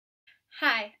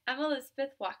Hi, I'm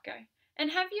Elizabeth Walker. And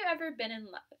have you ever been in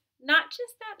love? Not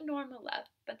just that normal love,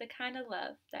 but the kind of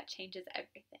love that changes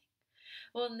everything.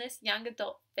 Well, in this young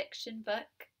adult fiction book,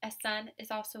 A Sun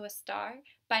is Also a Star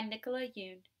by Nicola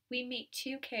Yoon, we meet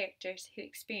two characters who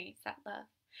experience that love.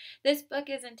 This book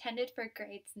is intended for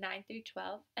grades 9 through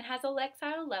 12 and has a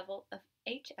Lexile level of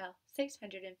HL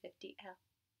 650L.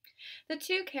 The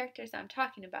two characters I'm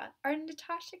talking about are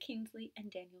Natasha Kingsley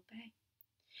and Daniel Bay.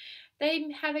 They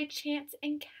have a chance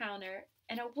encounter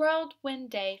in a whirlwind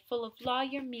day full of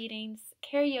lawyer meetings,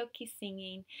 karaoke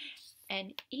singing,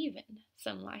 and even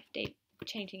some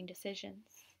life-changing decisions.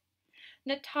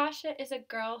 Natasha is a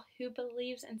girl who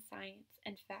believes in science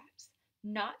and facts,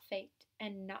 not fate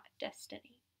and not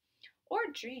destiny, or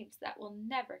dreams that will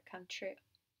never come true.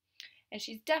 And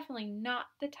she's definitely not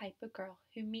the type of girl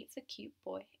who meets a cute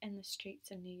boy in the streets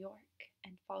of New York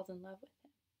and falls in love with him.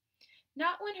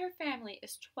 Not when her family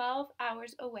is 12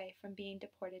 hours away from being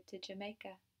deported to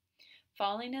Jamaica.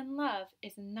 Falling in love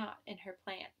is not in her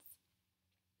plans.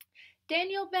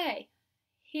 Daniel Bay,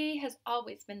 he has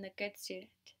always been the good student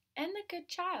and the good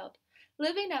child,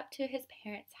 living up to his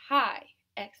parents' high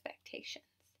expectations.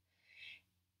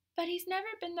 But he's never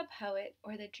been the poet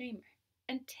or the dreamer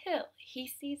until he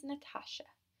sees Natasha,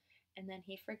 and then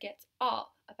he forgets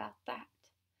all about that.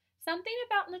 Something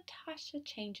about Natasha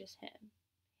changes him.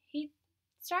 He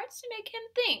starts to make him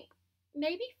think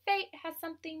maybe fate has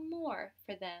something more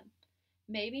for them,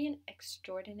 maybe an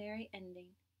extraordinary ending.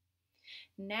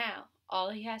 Now, all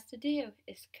he has to do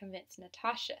is convince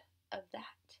Natasha of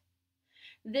that.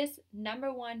 This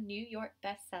 #1 New York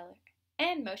bestseller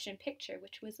and motion picture,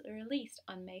 which was released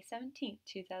on May 17,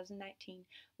 2019,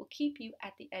 will keep you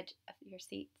at the edge of your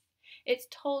seats. It's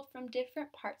told from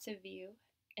different parts of view,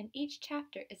 and each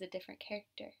chapter is a different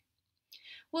character.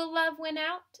 Will love win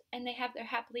out and they have their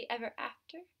happily ever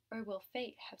after, or will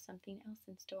fate have something else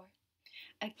in store?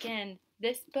 Again,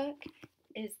 this book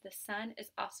is The Sun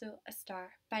is Also a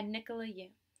Star by Nicola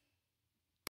Yoon.